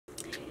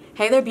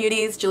Hey there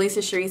beauties, Jaleesa,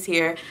 Charisse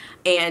here,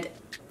 and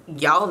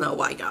y'all know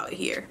why y'all are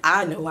here.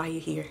 I know why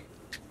you're here,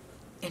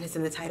 and it's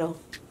in the title.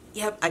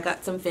 Yep, I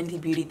got some Fenty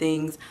Beauty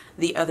things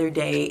the other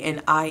day,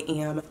 and I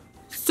am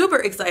super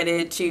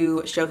excited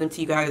to show them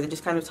to you guys and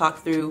just kind of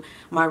talk through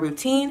my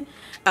routine.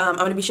 I'm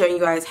going to be showing you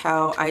guys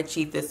how I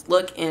achieved this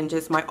look and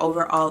just my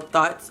overall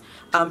thoughts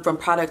from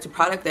product to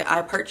product that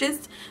I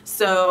purchased.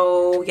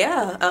 So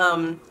yeah,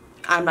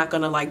 I'm not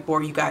gonna like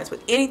bore you guys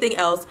with anything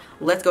else.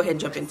 Let's go ahead and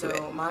jump into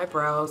it. My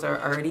brows are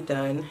already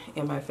done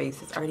and my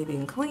face is already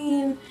being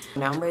clean.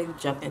 Now I'm ready to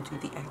jump into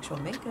the actual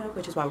makeup,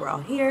 which is why we're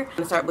all here. I'm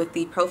gonna start with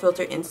the Pro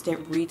Filt'r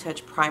Instant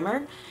Retouch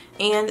Primer.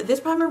 And this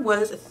primer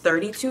was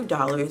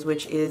 $32,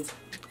 which is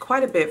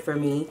quite a bit for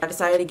me. I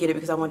decided to get it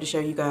because I wanted to show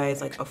you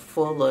guys like a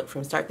full look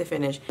from start to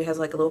finish. It has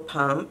like a little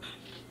pump,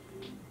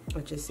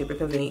 which is super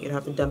convenient. You don't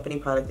have to dump any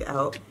product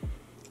out.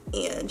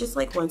 And just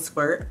like one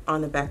squirt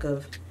on the back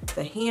of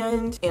the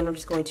hand, and I'm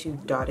just going to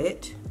dot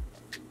it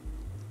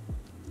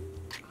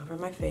over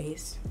my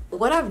face.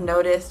 What I've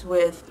noticed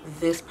with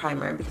this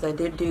primer, because I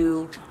did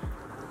do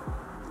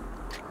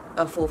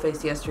a full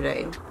face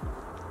yesterday,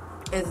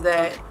 is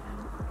that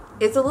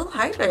it's a little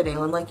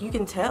hydrating, and like you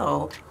can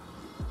tell,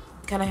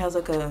 it kind of has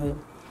like a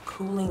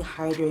cooling,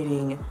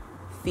 hydrating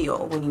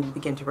feel when you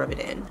begin to rub it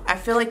in. I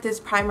feel like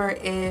this primer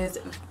is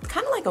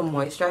kind of like a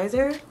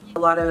moisturizer. A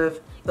lot of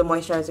the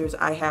moisturizers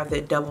I have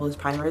that double as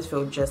primers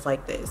feel just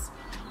like this.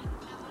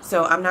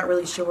 So I'm not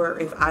really sure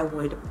if I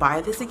would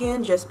buy this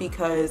again, just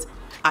because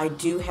I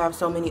do have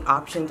so many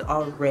options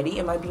already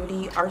in my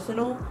beauty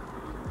arsenal,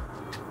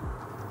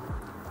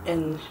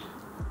 and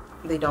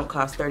they don't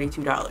cost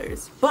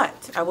 $32.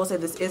 But I will say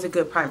this is a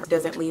good primer. It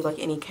doesn't leave like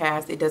any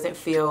cast. It doesn't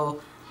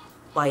feel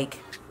like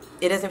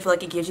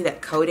it gives you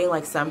that coating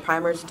like some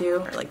primers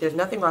do. Like, there's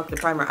nothing wrong with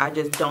the primer. I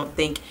just don't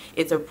think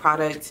it's a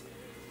product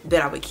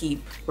that I would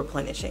keep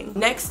replenishing.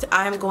 Next,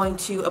 I'm going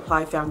to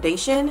apply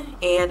foundation,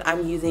 and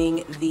I'm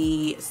using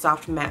the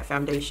Soft Matte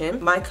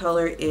Foundation. My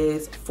color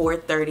is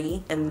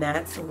 430, and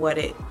that's what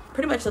it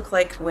pretty much looks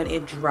like when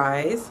it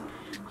dries.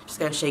 Just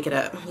gotta shake it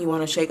up. You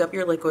wanna shake up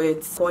your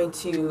liquids. Going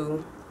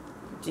to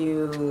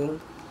do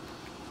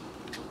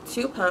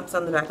 2 pumps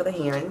on the back of the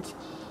hand,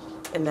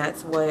 and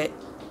that's what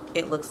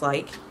it looks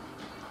like.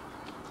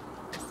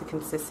 That's the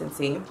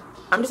consistency.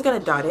 I'm just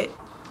gonna dot it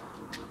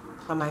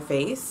on my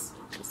face.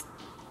 Just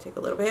take a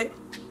little bit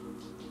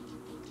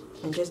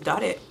and just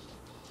dot it.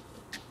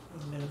 A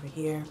little bit over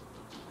here,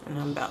 and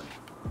I'm about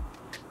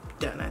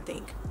done, I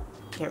think.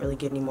 Can't really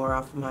get any more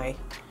off of my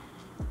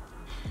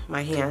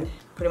hand.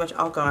 Pretty much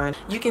all gone.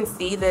 You can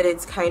see that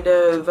it's kind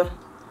of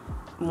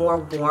more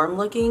warm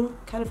looking,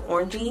 kind of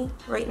orangey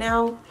right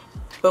now.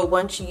 But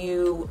once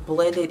you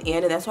blend it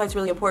in, and that's why it's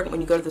really important when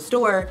you go to the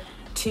store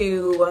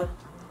to,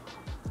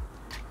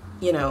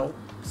 you know,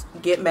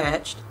 get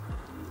matched,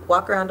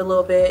 walk around a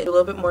little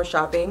bit more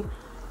shopping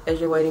as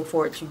you're waiting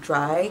for it to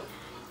dry,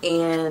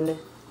 and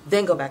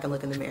then go back and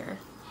look in the mirror.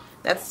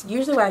 That's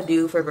usually what I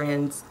do for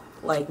brands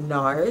like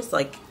NARS.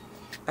 Like,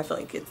 I feel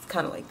like it's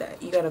kind of like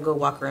that. You gotta go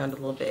walk around a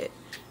little bit,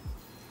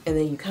 and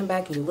then you come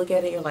back and you look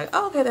at it and you're like,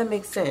 oh, okay, that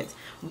makes sense.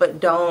 But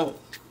don't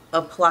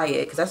apply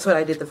it, because that's what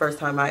I did the first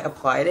time I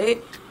applied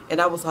it,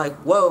 and I was like,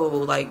 whoa,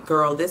 like,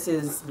 girl, this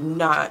is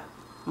not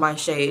my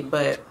shade.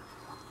 But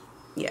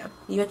yeah,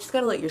 you just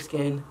gotta let your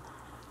skin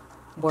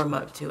warm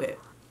up to it.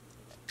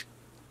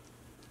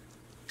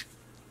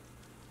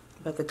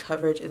 But the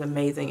coverage is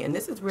amazing, and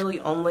this is really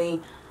only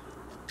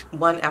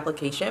one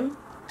application.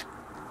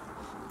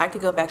 I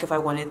could go back if I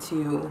wanted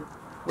to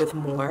with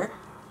more,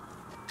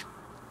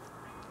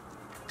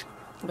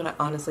 but I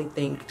honestly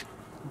think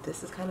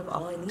this is kind of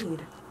all I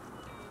need.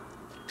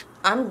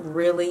 I'm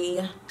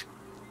really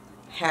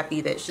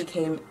happy that she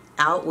came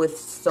out with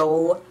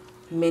so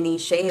many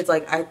shades.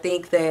 Like, I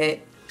think that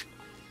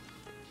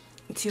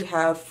to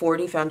have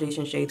 40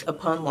 foundation shades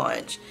upon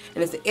launch,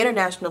 and it's an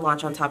international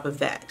launch on top of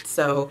that,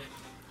 so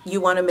you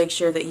want to make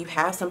sure that you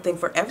have something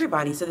for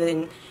everybody, so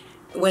then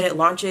when it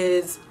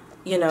launches,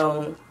 you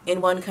know, in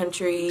one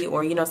country,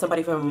 or, you know,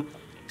 somebody from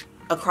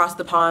across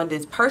the pond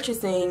is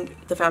purchasing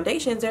the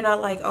foundations, they're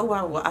not like, oh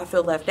wow, well, I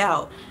feel left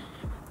out.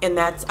 And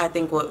that's, I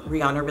think, what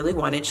Rihanna really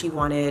wanted. She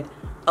wanted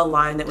a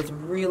line that was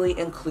really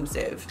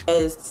inclusive.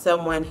 As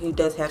someone who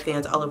does have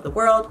fans all over the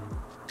world,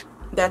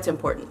 that's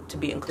important, to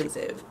be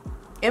inclusive.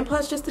 And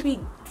plus, just to be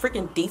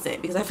freaking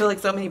decent, because I feel like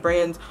so many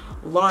brands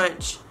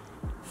launch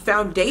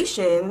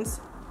foundations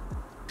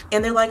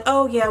and they're like,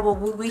 oh yeah, well,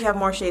 we have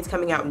more shades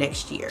coming out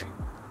next year.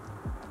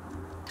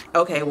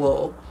 Okay,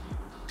 well,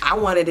 I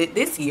wanted it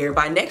this year.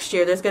 By next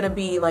year, there's gonna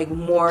be like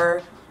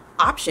more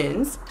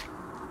options,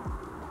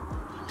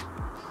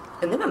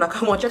 and then I'm not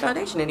gonna want your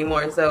foundation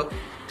anymore. So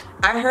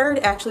I heard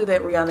actually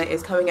that Rihanna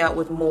is coming out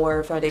with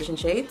more foundation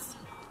shades,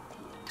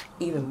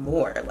 even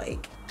more.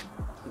 Like,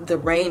 the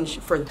range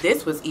for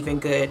this was even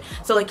good.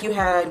 So like, you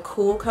had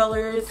cool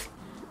colors,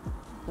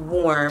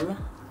 warm,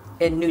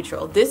 and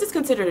neutral. This is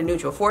considered a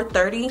neutral.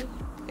 430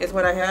 is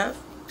what I have.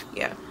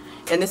 Yeah,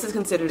 and this is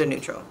considered a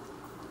neutral,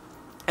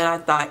 and I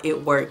thought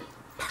it worked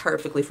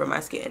perfectly for my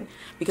skin,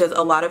 because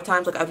a lot of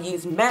times, like, I've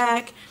used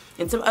MAC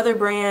and some other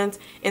brands,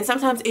 and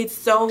sometimes it's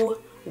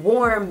so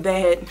warm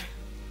that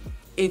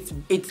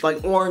it's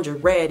like orange or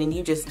red and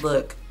you just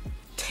look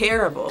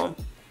terrible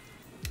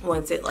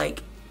once it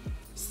like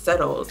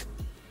settles,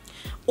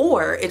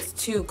 or it's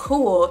too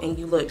cool and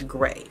you look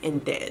gray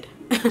and dead.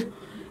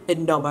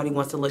 And nobody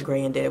wants to look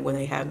gray and dead when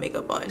they have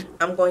makeup on.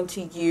 I'm going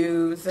to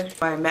use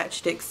my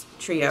Match Stix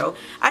Trio.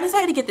 I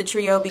decided to get the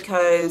Trio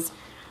because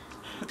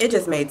it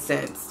just made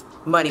sense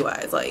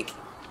money-wise. Like,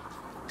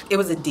 it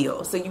was a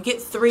deal. So you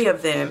get 3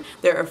 of them.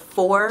 There are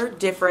 4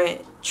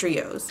 different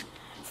trios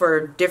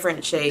for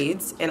different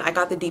shades, and I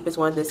got the deepest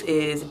one. This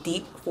is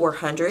Deep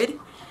 400,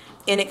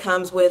 and it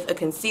comes with a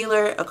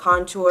concealer, a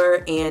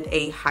contour, and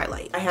a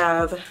highlight. I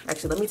have,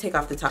 actually, let me take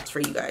off the tops for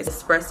you guys.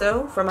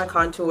 Espresso for my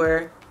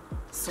contour,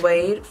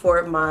 Suede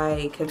for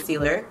my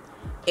concealer,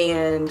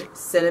 and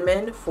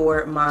Sinamon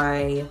for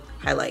my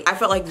highlight. I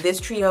felt like this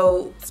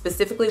trio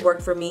specifically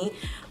worked for me.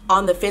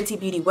 On the Fenty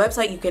Beauty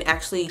website, you can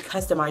actually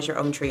customize your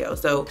own trio.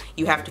 So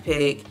you have to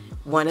pick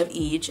one of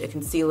each, a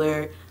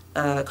concealer,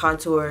 a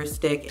contour,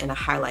 stick, and a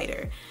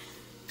highlighter.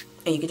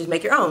 And you can just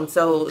make your own.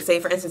 So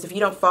say for instance, if you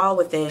don't fall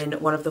within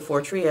one of the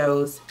 4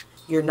 trios,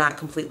 you're not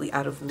completely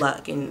out of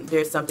luck, and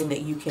there's something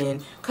that you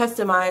can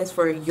customize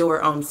for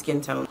your own skin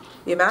tone.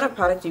 The amount of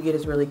product you get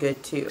is really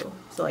good too.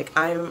 So like,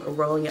 I'm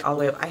rolling it all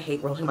the way up. I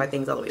hate rolling my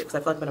things all the way up because I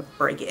feel like I'm gonna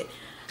break it.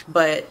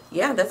 But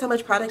yeah, that's how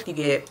much product you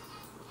get.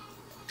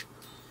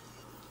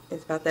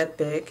 It's about that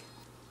big.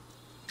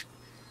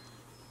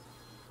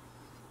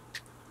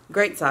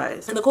 Great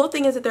size. And the cool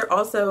thing is that they're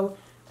also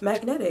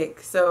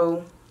magnetic,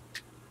 so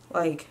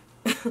like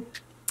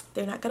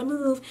they're not gonna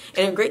move,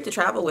 and they're great to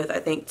travel with, I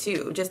think,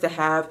 too. Just to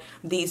have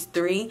these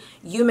 3,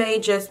 you may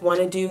just want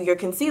to do your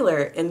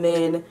concealer and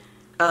then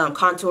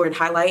contour and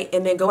highlight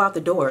and then go out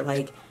the door.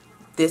 Like,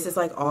 this is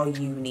like all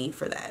you need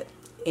for that,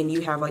 and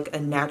you have like a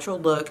natural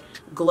look,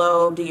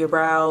 glow, do your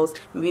brows,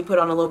 maybe put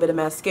on a little bit of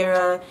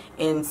mascara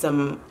and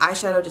some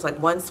eyeshadow, just like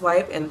one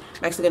swipe. And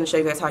I'm actually going to show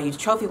you guys how I use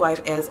Trophy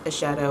Wipe as a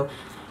shadow,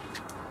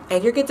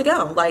 and you're good to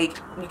go. Like,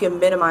 you can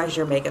minimize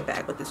your makeup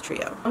bag with this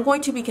trio. I'm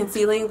going to be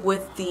concealing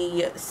with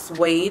the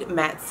Suede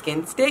Matte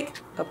Skin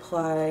Stick.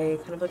 Apply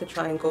kind of like a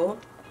triangle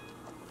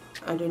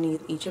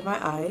underneath each of my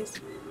eyes,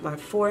 my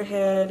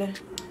forehead,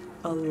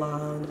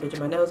 along the bridge of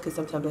my nose, because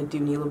sometimes I do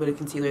need a little bit of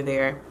concealer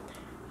there,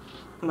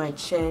 my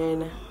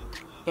chin,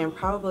 and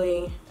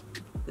probably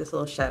this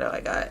little shadow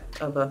I got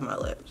above my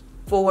lips.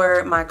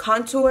 For my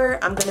contour,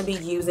 I'm going to be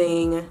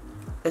using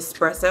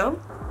Espresso,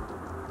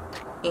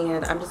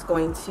 and I'm just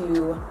going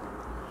to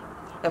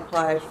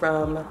apply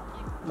from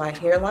my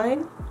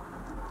hairline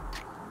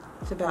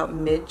to about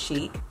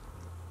mid-cheek.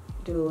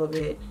 Do a little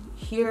bit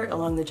here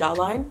along the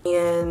jawline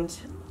and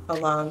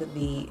along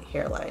the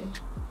hairline.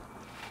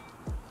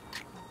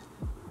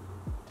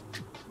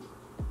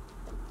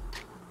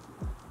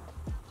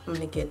 I'm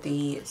gonna get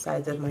the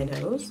sides of my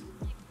nose,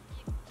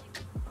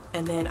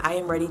 and then I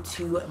am ready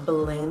to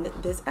blend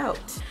this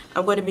out.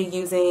 I'm going to be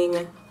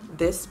using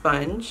this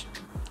sponge,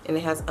 and it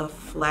has a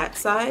flat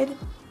side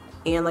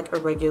and like a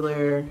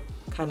regular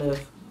kind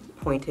of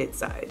pointed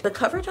side. The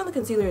coverage on the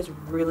concealer is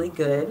really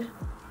good,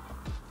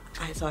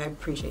 so I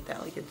appreciate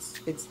that. Like,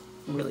 it's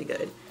really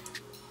good.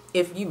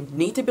 If you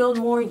need to build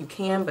more, you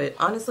can, but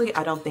honestly,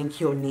 I don't think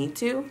you'll need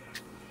to.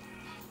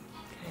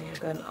 Okay, I've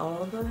gotten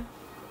all the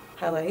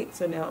highlight,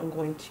 so now I'm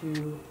going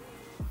to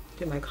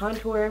do my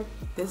contour.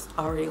 This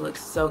already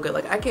looks so good.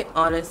 Like, I can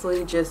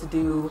honestly just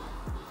do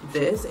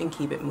this and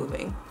keep it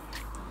moving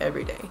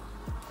every day.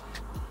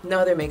 No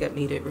other makeup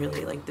needed,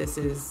 really. Like, this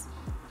is,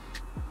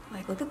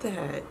 like, look at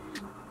that.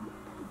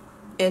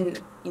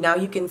 And now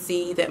you can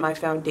see that my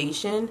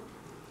foundation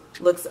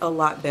looks a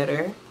lot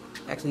better.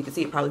 Actually, you can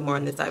see it probably more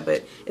on this side,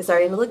 but it's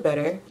starting to look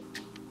better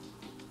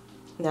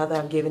now that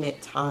I've given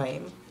it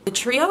time. The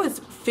trio is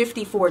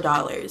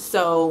 $54,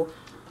 so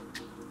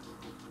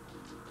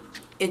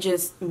it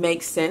just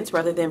makes sense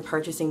rather than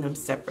purchasing them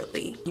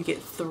separately. You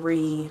get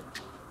 3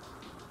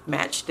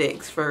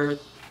 matchsticks for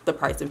the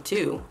price of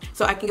 2.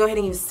 So I can go ahead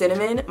and use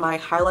Sinamon, my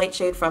highlight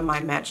shade from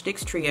my Match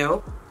Stix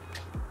Trio.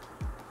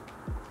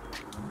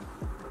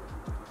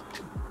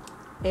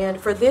 And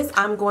for this,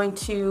 I'm going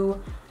to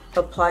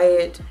apply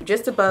it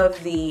just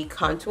above the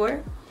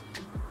contour.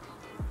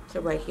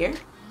 So right here.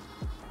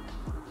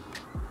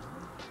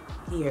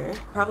 Here.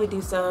 Probably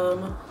do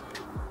some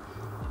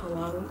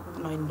along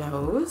my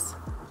nose,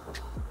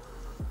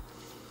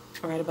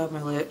 right above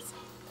my lips,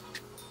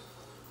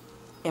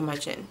 and my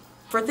chin.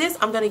 For this,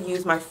 I'm going to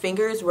use my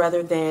fingers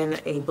rather than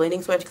a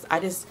blending sponge, because I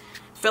just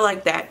feel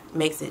like that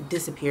makes it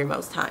disappear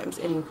most times,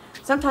 and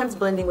sometimes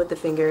blending with the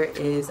finger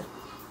is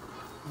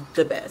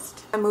the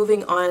best. I'm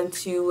moving on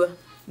to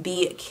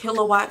the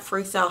Killawatt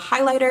Freestyle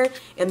highlighter,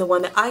 and the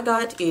one that I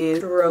got is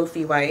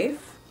Trophy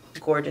Wife.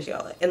 Gorgeous,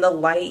 y'all. And the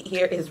light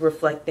here is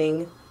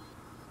reflecting,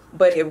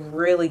 but it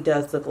really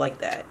does look like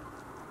that.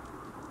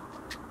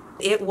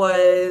 It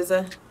was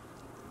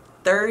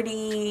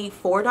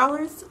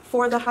 $34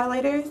 for the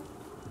highlighters,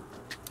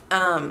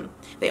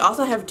 They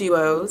also have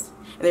duos,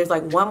 and there's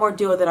like one more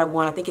duo that I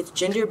want. I think it's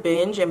Ginger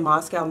Binge and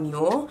Moscow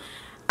Mule.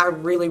 I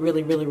really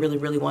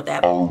want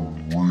that.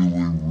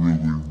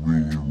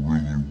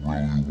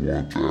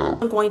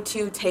 I'm going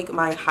to take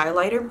my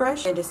highlighter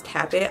brush and just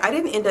tap it. I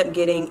didn't end up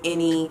getting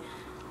any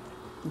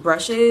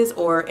brushes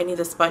or any of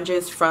the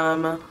sponges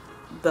from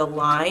the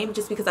line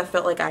just because I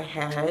felt like I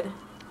had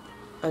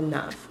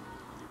enough.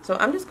 So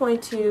I'm just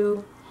going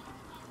to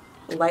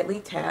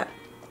lightly tap.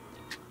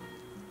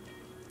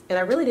 And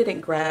I really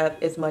didn't grab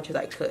as much as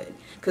I could,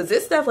 because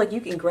this stuff, like,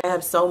 you can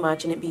grab so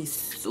much and it be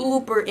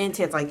super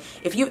intense. Like,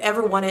 if you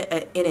ever wanted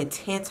an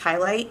intense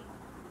highlight,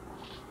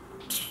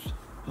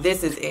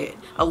 this is it.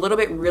 A little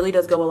bit really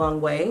does go a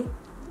long way,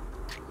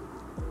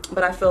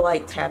 but I feel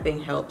like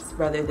tapping helps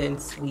rather than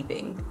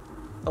sweeping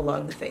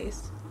along the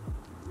face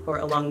or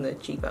along the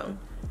cheekbone.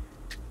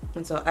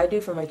 And so I do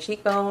for my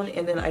cheekbone,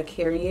 and then I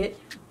carry it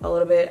a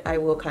little bit. I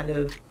will kind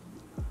of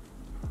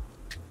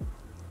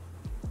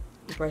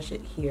brush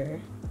it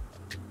here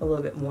a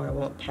little bit more. I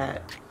won't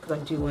pat because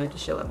I do want it to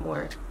show up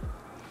more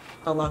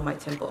along my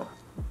temple.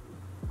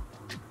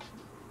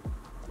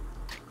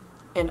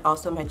 And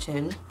also my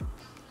chin.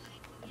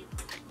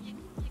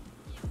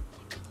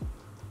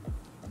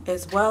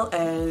 As well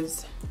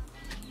as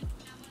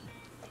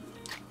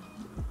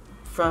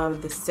from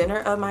the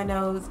center of my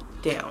nose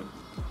down.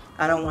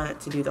 I don't want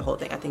it to do the whole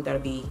thing. I think that'll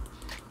be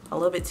a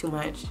little bit too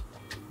much.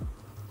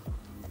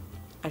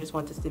 I just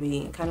want this to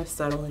be kind of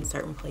subtle in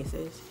certain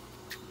places.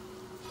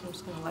 I'm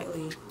just gonna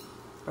lightly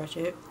brush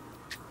it,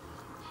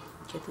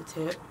 get the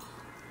tip,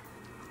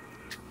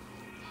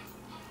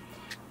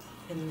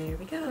 and there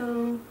we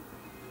go.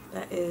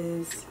 That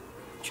is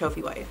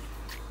Trophy Wife.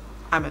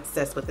 I'm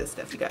obsessed with this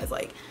stuff, you guys.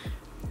 Like,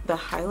 the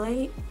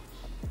highlight,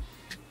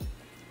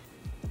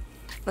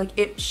 like,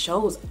 it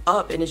shows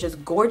up and it's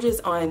just gorgeous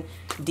on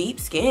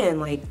deep skin.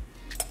 Like,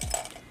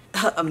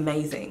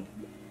 amazing.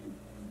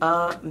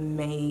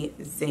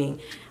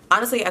 Amazing.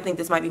 Honestly, I think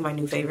this might be my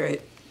new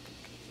favorite,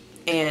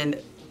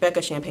 and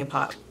Becca Champagne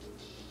Pop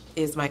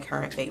is my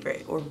current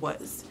favorite, or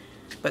was.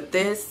 But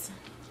this,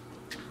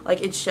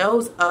 like, it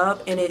shows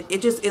up and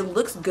it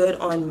looks good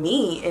on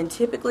me, and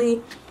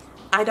typically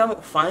I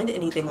don't find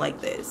anything like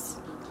this.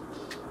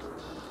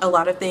 A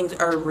lot of things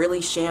are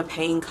really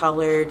champagne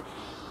colored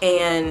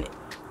and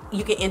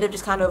you can end up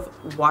just kind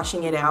of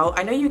washing it out.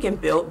 I know you can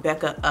build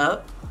Becca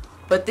up,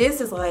 but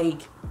this is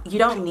like, you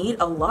don't need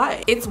a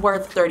lot. It's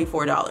worth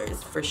 $34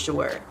 for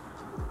sure.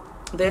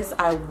 This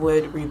I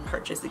would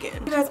repurchase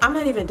again. You guys, I'm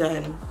not even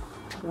done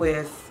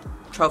with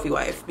Trophy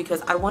Wife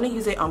because I want to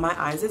use it on my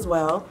eyes as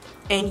well,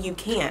 and you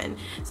can.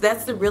 So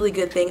that's the really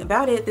good thing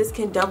about it. This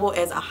can double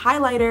as a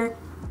highlighter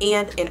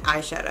and an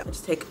eyeshadow.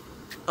 Just take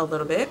a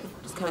little bit,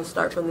 just kind of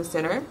start from the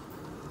center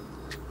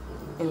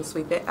and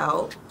sweep it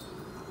out.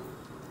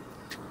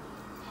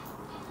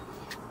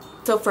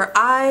 So for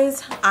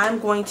eyes, I'm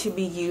going to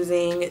be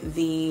using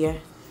the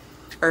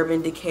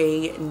Urban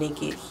Decay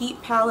Naked Heat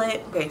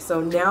palette. Okay,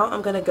 so now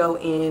I'm gonna go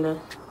in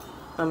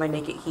on my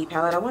Naked Heat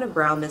palette. I want to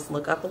brown this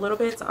look up a little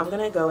bit, so I'm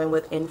gonna go in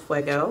with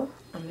Fuego.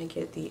 I'm gonna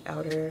get the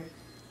outer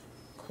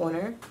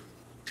corner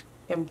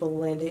and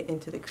blend it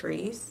into the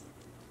crease.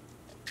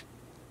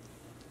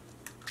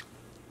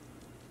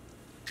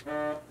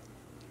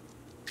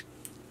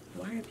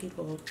 Why are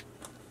people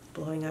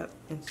blowing up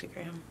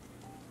Instagram?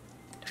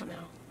 Don't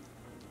know.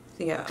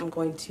 So yeah, I'm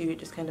going to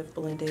just kind of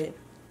blend it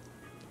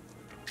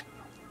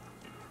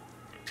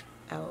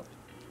out.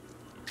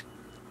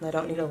 And I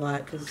don't need a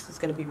lot because this is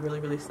going to be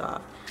really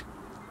soft.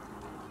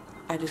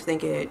 I just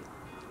think it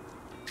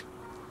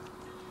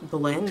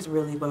blends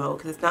really well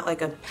because it's not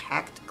like a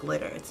packed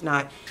glitter. It's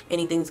not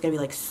anything that's going to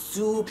be like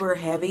super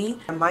heavy.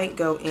 I might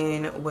go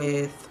in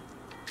with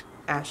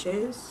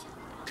Ashes.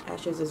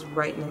 Ashes is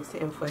right next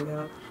to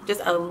Fuego.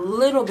 Just a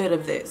little bit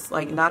of this,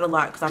 like not a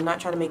lot, because I'm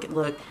not trying to make it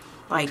look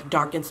like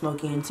dark and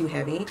smoky and too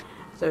heavy.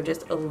 So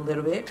just a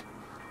little bit.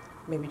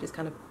 Maybe just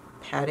kind of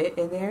pat it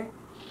in there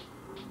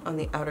on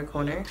the outer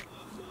corner.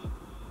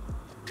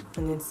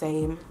 And then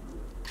same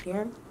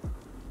here.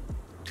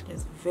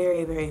 Just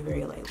very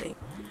lightly.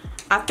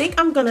 I think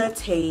I'm gonna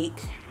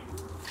take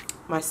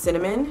my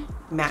Sinamon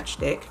Match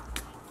Stick.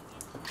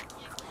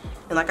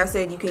 And like I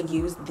said, you can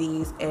use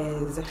these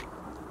as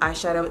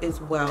eyeshadow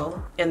as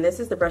well. And this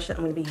is the brush that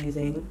I'm gonna be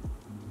using.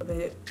 A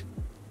bit.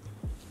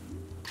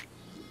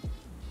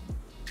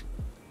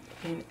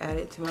 And add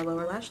it to my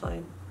lower lash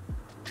line.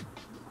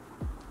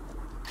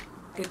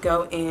 Could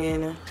go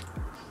in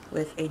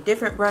with a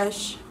different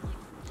brush,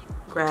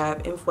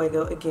 grab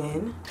Fuego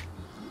again,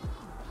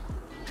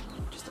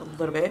 just a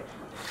little bit,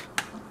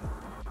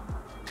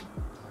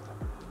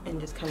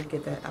 and just kind of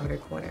get that outer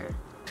corner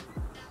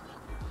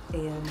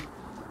and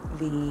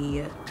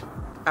the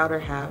outer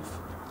half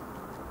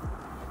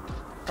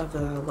of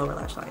the lower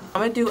lash line.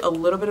 I'm gonna do a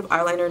little bit of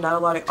eyeliner, not a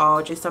lot at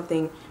all, just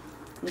something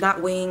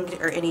not winged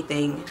or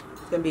anything.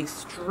 It's gonna be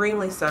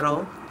extremely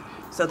subtle.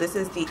 So this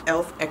is the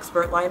e.l.f.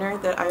 Expert Liner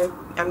that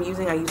I'm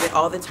using. I use it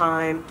all the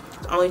time.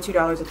 It's only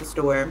 $2 at the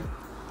store.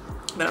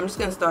 But I'm just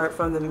gonna start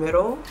from the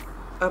middle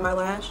of my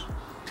lash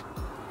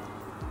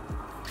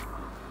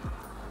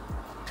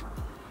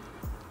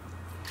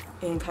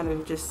and kind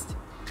of just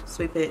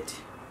sweep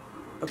it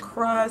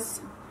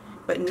across,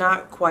 but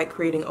not quite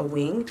creating a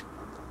wing.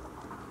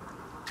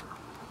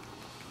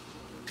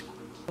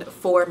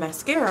 For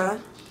mascara,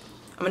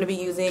 I'm going to be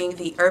using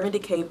the Urban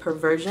Decay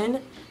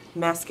Perversion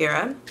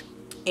mascara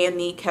and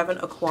the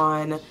Kevyn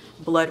Aucoin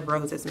Blood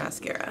Roses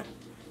mascara,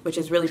 which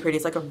is really pretty.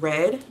 It's like a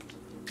red.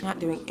 I'm not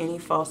doing any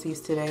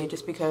falsies today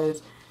just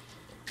because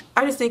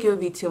I just think it would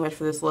be too much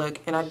for this look,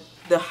 and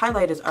the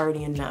highlight is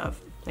already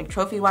enough. Like,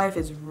 Trophy Wife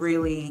is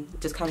really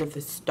just kind of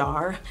the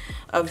star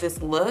of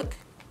this look,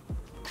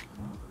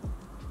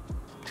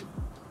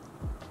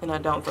 and I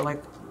don't feel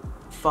like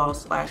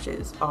false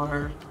lashes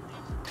are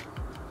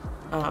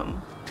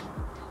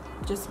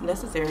just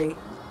necessary,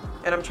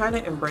 and I'm trying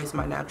to embrace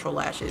my natural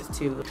lashes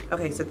too.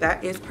 Okay, so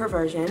that is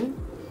Perversion,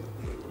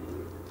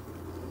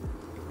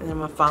 and then I'm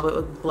gonna follow it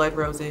with Blood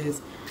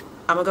Roses.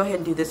 I'm gonna go ahead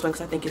and do this one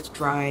because I think it's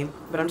dry,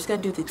 but I'm just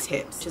gonna do the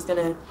tips. Just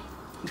gonna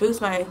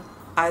boost my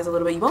eyes a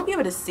little bit. You won't be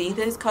able to see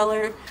this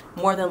color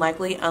more than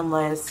likely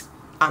unless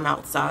I'm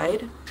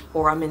outside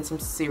or I'm in some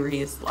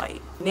serious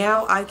light.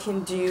 Now I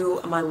can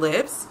do my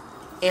lips,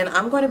 and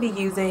I'm going to be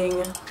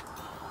using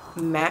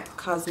MAC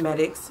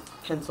Cosmetics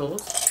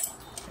pencils.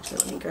 Actually,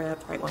 let me grab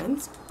the right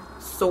ones.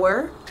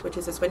 Soar, which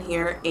is this one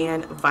here,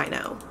 and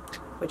Vino,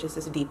 which is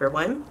this deeper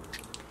one.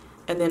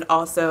 And then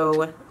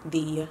also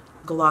the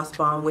Gloss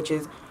Bomb, which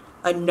is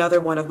another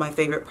one of my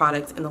favorite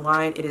products in the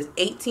line. It is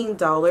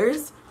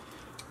 $18,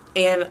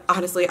 and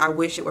honestly I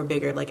wish it were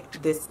bigger.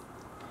 Like, this,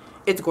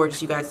 it's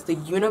gorgeous, you guys. It's the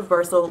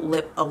Universal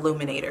Lip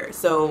Illuminator,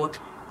 so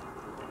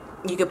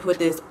you could put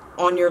this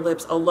on your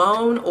lips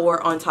alone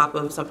or on top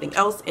of something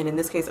else, and in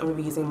this case I'm going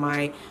to be using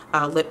my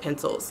lip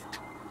pencils.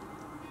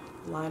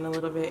 Line a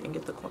little bit and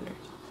get the corner.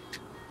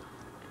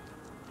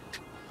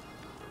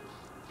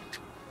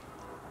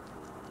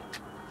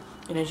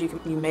 And as you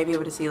may be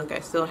able to see, like,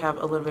 I still have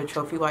a little bit of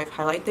Trophy Wife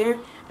highlight there.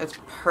 That's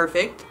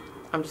perfect.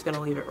 I'm just going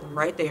to leave it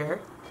right there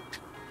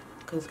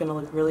because it's going to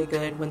look really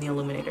good when the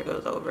illuminator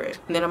goes over it.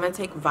 And then I'm going to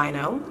take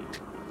Vino.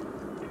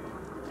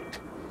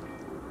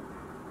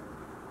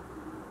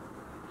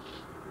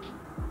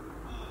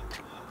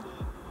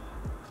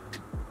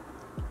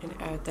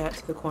 And add that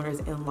to the corners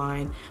in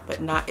line,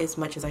 but not as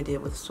much as I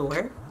did with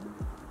Soar.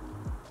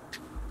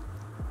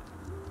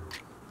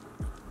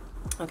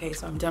 Okay,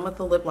 so I'm done with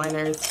the lip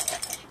liners.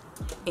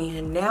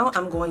 And now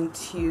I'm going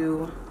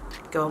to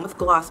go in with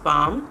Gloss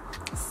Bomb.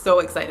 So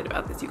excited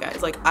about this, you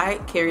guys. Like, I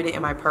carried it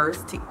in my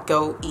purse to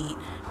go eat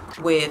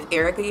with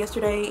Erica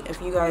yesterday. If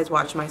you guys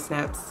watch my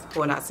snaps,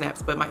 well, not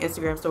snaps, but my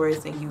Instagram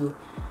stories, and you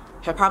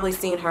have probably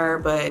seen her,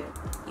 but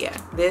yeah,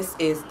 this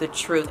is the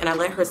truth. And I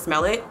let her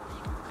smell it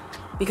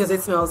because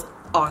it smells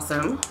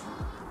awesome.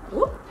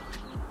 Whoop.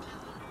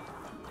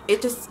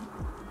 It's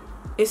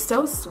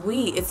so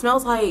sweet. It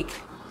smells like,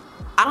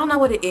 I don't know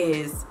what it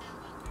is.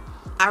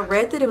 I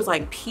read that it was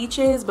like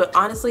peaches, but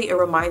honestly it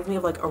reminds me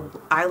of like a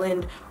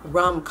island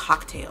rum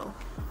cocktail.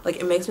 Like,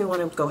 it makes me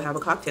want to go have a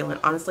cocktail, and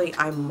honestly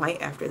I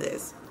might after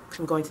this.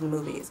 I'm going to the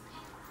movies.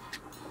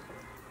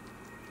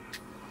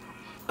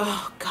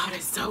 Oh god,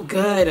 it's so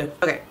good.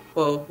 Okay,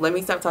 well, let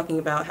me stop talking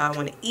about how I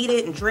want to eat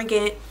it and drink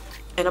it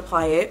and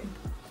apply it.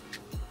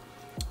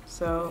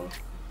 So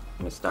I'm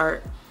gonna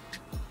start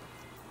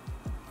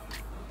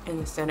in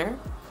the center.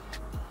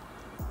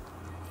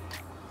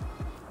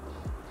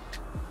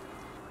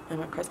 I'm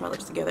gonna press my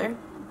lips together.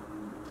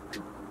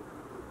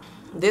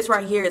 This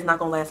right here is not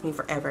gonna last me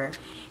forever,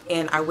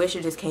 and I wish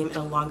it just came in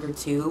a longer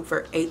tube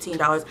for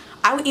 $18.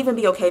 I would even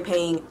be okay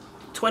paying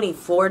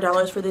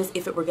 $24 for this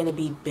if it were gonna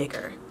be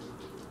bigger.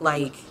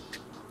 Like,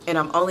 and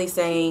I'm only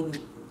saying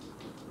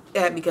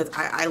that because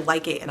I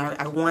like it and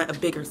I want a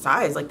bigger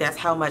size. Like, that's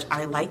how much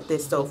I like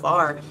this so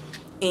far,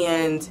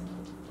 and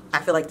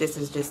I feel like this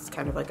is just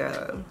kind of like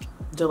a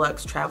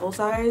deluxe travel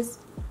size.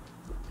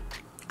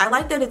 I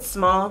like that it's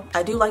small.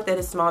 I do like that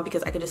it's small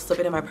because I could just slip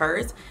it in my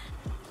purse.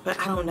 But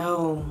I don't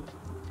know,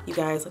 you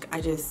guys, like,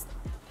 I just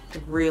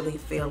really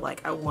feel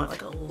like I want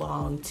like a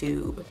long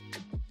tube.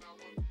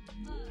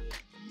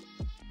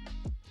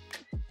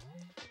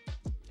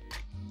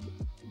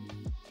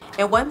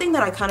 And one thing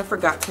that I kind of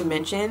forgot to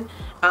mention,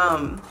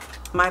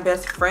 my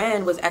best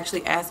friend was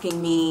actually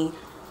asking me,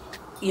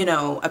 you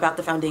know, about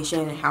the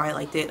foundation and how I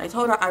liked it. And I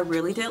told her I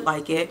really did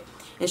like it.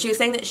 And she was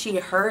saying that she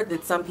heard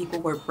that some people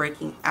were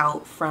breaking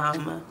out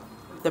from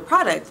the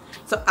product.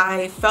 So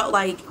I felt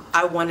like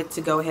I wanted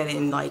to go ahead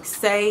and like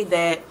say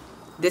that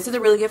this is a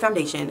really good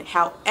foundation.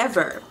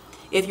 However,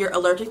 if you're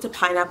allergic to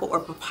pineapple or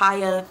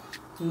papaya,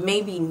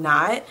 maybe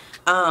not.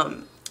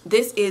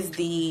 This is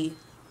the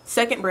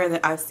second brand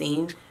that I've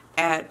seen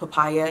add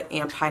papaya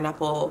and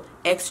pineapple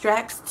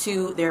extracts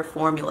to their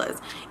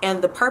formulas,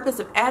 and the purpose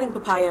of adding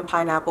papaya and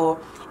pineapple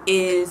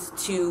is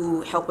to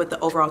help with the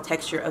overall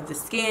texture of the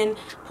skin,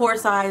 pore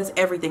size,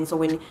 everything. So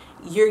when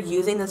you're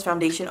using this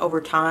foundation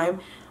over time,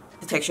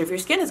 the texture of your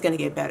skin is going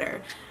to get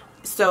better.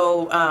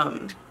 So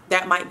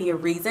that might be a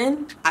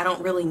reason. I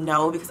don't really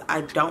know because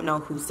I don't know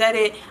who said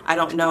it. I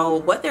don't know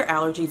what their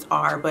allergies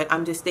are, but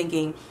I'm just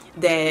thinking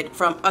that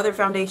from other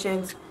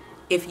foundations,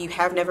 if you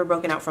have never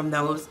broken out from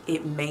those,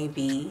 it may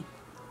be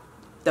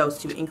those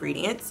two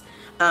ingredients.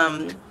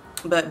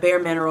 But Bare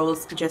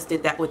Minerals just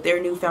did that with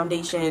their new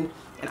foundation,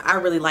 and I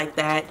really like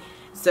that.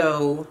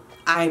 So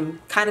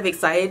I'm kind of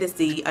excited to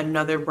see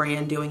another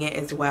brand doing it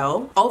as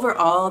well.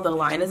 Overall, the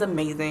line is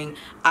amazing.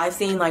 I've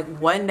seen like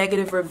one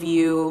negative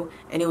review,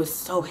 and it was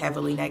so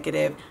heavily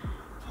negative.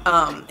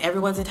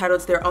 Everyone's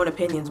entitled to their own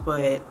opinions,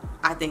 but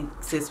I think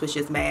sis was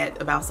just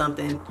mad about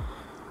something.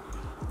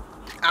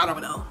 I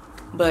don't know.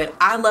 But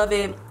I love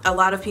it. A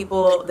lot of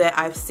people that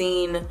I've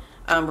seen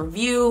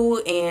review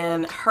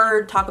and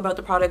heard talk about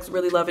the products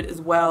really love it as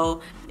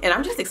well. And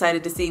I'm just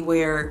excited to see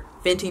where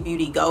Fenty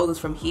Beauty goes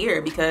from here,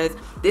 because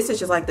this is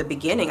just like the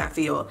beginning. I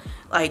feel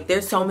like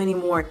there's so many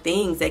more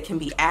things that can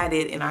be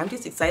added, and I'm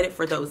just excited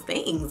for those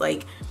things.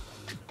 Like,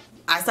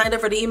 I signed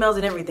up for the emails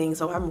and everything,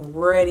 so I'm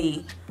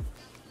ready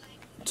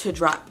to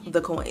drop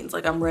the coins.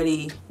 Like, I'm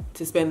ready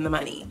to spend the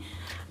money.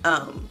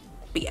 But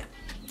yeah,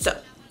 so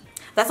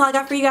that's all I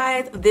got for you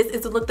guys. This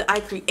is the look that I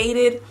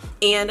created,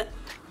 and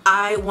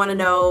I want to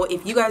know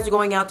if you guys are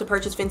going out to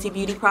purchase Fenty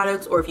Beauty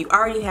products, or if you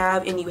already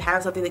have and you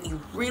have something that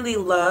you really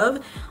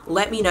love,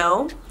 let me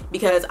know,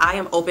 because I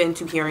am open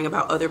to hearing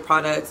about other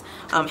products,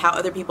 how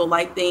other people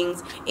like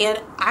things, and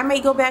I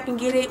may go back and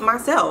get it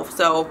myself.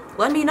 So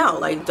let me know.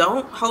 Like,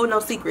 don't hold no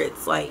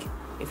secrets. Like,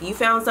 if you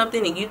found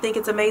something and you think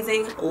it's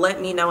amazing,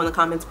 let me know in the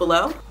comments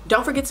below.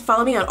 Don't forget to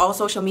follow me on all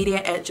social media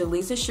at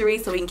Jaleesa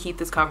Charisse so we can keep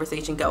this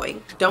conversation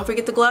going. Don't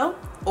forget to glow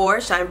or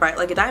shine bright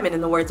like a diamond,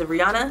 in the words of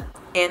Rihanna.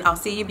 And I'll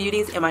see you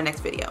beauties in my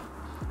next video.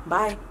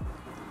 Bye.